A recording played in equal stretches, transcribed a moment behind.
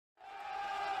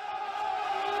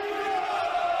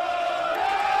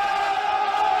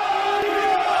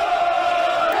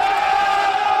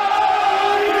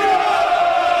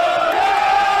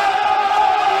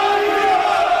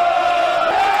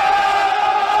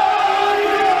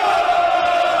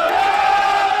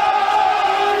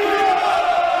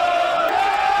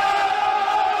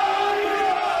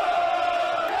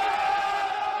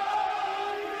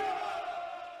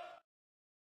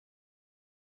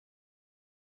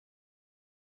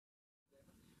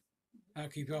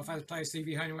QPR fans, players,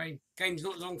 TV, home away. Game's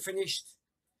not long finished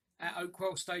at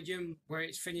Oakwell Stadium, where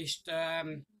it's finished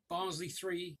Barnsley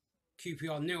 3,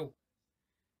 QPR nil.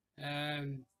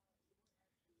 Um,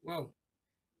 well,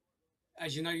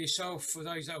 as you know yourself, for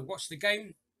those that have watched the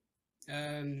game,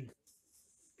 um,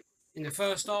 in the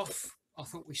first half, I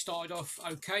thought we started off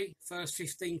okay. First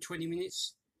 15, 20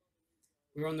 minutes,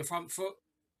 we were on the front foot,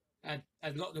 had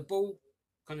a lot of the ball,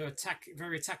 kind of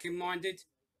very attacking minded.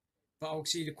 But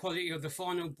obviously the quality of the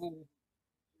final ball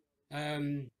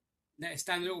let us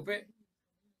down a little bit.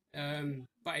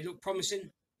 But it looked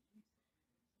promising.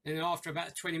 And then after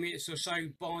about 20 minutes or so,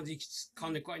 Barnsley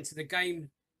kind of got into the game.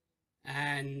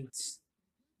 And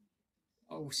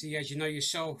obviously, as you know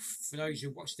yourself, for those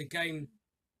who watched the game,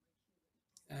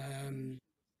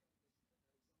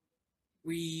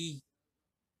 we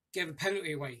gave a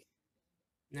penalty away.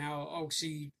 Now,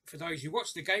 obviously, for those who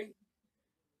watched the game,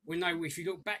 we know if you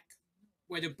look back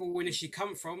where the ball initially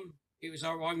come from, it was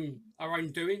our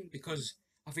own doing, because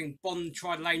I think Bond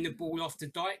tried laying the ball off the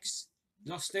Dykes,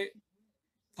 lost it,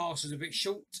 pass was a bit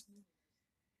short,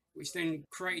 which then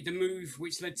created the move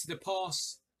which led to the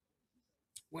pass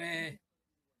where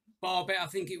Barbet, I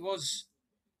think it was,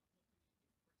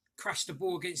 crashed the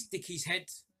ball against Dickie's head,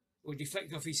 or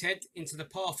deflected off his head into the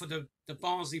path of the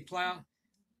Barnsley player,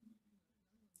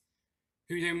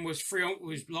 who then was free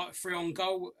on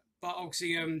goal. But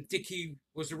obviously Dickie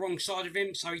was the wrong side of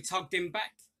him, so he tugged him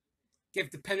back, gave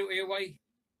the penalty away,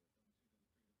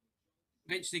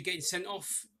 eventually getting sent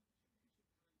off,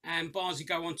 and Barnsley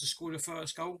go on to score the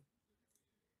first goal.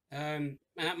 And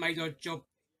that made our job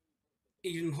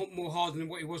even more hard than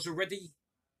what it was already.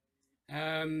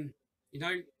 You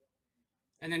know,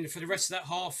 and then for the rest of that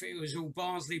half, it was all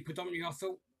Barnsley predominantly, I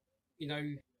thought, you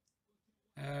know.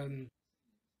 And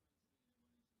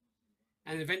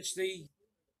eventually,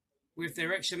 with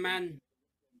their extra man,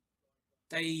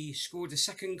 they scored a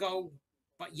second goal,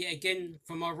 but yet again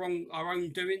from our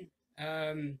own doing.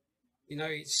 You know,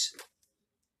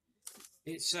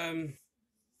 it's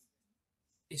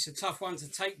a tough one to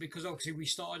take, because obviously we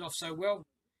started off so well,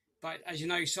 but as you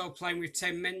know yourself, playing with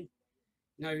 10 men,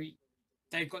 you know,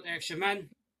 they've got their extra man.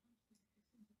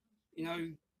 You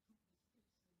know,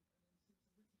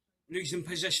 losing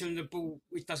possession of the ball,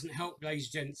 which doesn't help,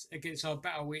 ladies and gents, against our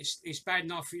battle. It's bad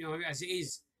enough, you know, as it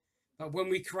is. But when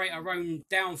we create our own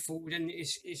downfall, then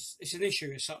it's an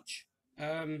issue as such.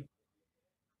 You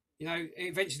know, it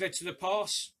eventually led to the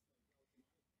pass.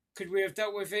 Could we have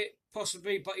dealt with it?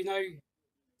 Possibly, but you know,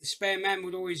 the spare man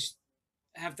would always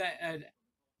have that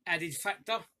added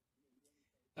factor.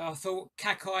 I thought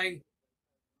Kakai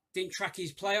didn't track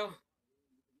his player,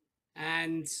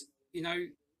 and you know,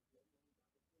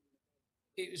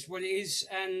 it was what it is.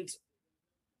 And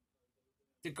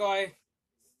the guy,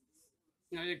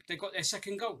 you know, they got their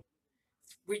second goal,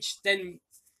 which then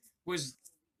was,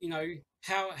 you know,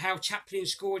 how Chaplin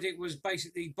scored it was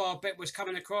basically Barbet was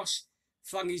coming across,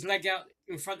 flung his leg out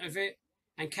in front of it,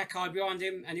 and Kakai behind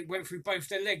him, and it went through both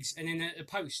their legs and in at the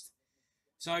post.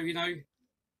 So, you know,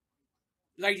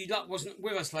 Lady Luck wasn't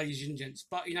with us, ladies and gents,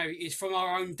 but, you know, it's from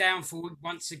our own downfall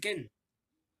once again.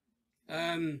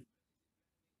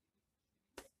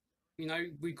 You know,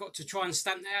 we've got to try and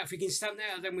stamp that out. If we can stamp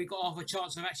that out, then we've got half a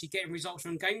chance of actually getting results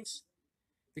from games.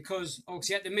 Because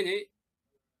obviously at the minute,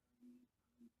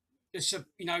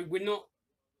 you know, we're not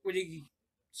really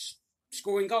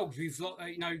scoring goals. We've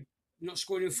you know, not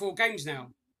scoring in 4 games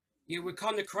now. You know, we're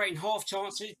kind of creating half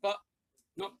chances, but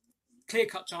not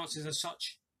clear-cut chances as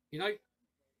such, you know.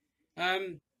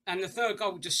 And the third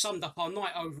goal just summed up our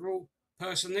night overall,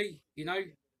 personally, you know.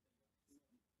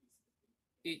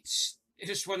 It's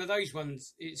just one of those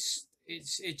ones.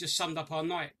 It just summed up our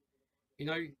night, you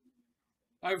know.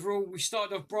 Overall, we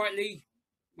started off brightly.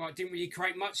 Right, didn't really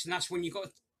create much, and that's when you got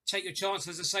to take your chance,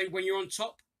 as I say, when you're on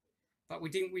top. But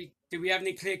did we have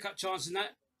any clear-cut chance in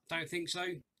that? Don't think so.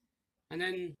 And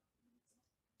then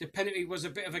the penalty was a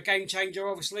bit of a game changer,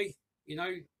 obviously. You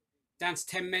know, down to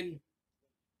 10 men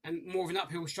and more of an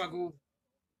uphill struggle.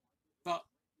 But,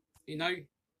 you know,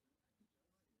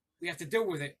 we have to deal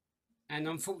with it. And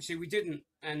unfortunately, we didn't.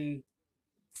 And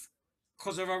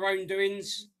because of our own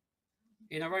doings,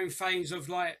 in our own feigns of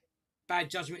like bad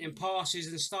judgment in passes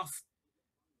and stuff,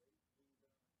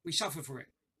 we suffer for it.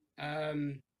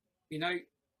 You know,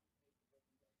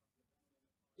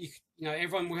 you know,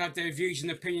 everyone will have their views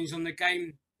and opinions on the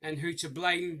game and who to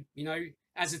blame. You know,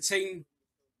 as a team,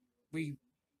 we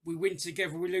win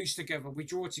together, we lose together, we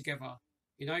draw together.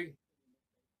 You know,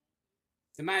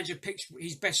 the manager picks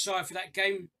his best side for that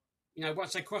game. You know,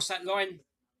 once they cross that line,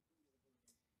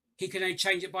 he can only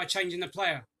change it by changing the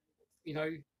player. You know,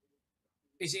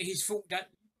 is it his fault that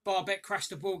Barbet crashed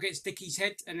the ball against Dickie's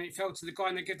head and it fell to the guy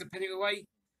and they gave the penalty away?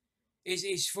 Is it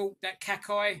his fault that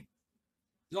Kakai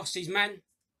lost his man?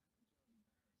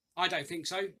 I don't think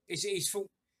so. Is it his fault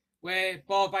where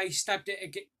Barbet stabbed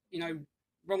it,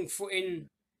 wrong foot in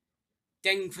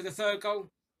Deng for the third goal?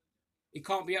 He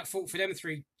can't be at fault for them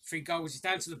three goals. It's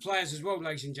down to the players as well,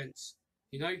 ladies and gents.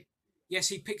 Yes,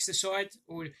 he picks the side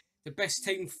or the best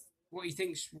team, what he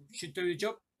thinks should do the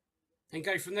job, and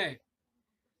go from there.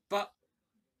 But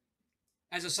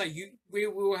as I say, we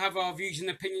will have our views and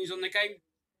opinions on the game,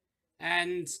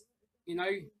 and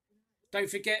don't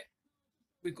forget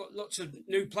we've got lots of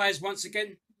new players once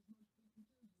again.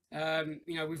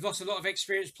 We've lost a lot of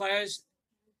experienced players,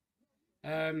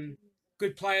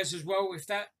 good players as well with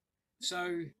that.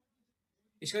 So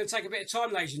it's going to take a bit of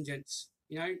time, ladies and gents.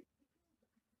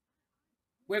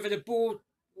 Whether the board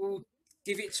will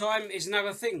give it time is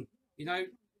another thing.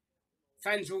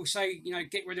 Fans will say,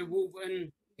 get rid of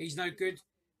Wolverton, he's no good.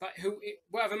 But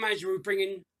whatever manager we bring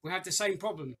in will have the same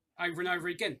problem over and over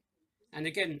again, and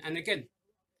again and again.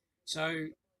 So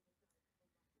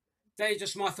they're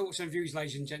just my thoughts and views,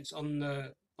 ladies and gents, on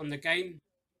the game,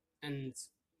 and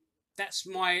that's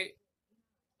my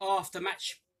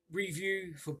after-match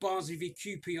review for Barnsley v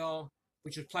QPR,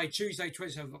 which was played Tuesday,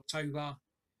 27th October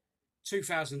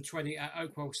 2020 at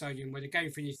Oakwell Stadium, where the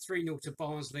game finished 3-0 to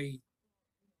Barnsley.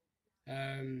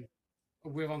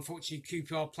 With unfortunately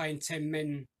QPR playing 10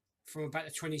 men from about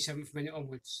the 27th minute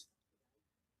onwards.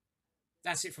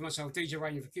 That's it for myself,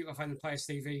 Deejay for QPR Fan and Players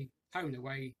TV. Home and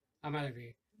away. I'm out of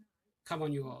here. Come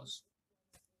on, you R's.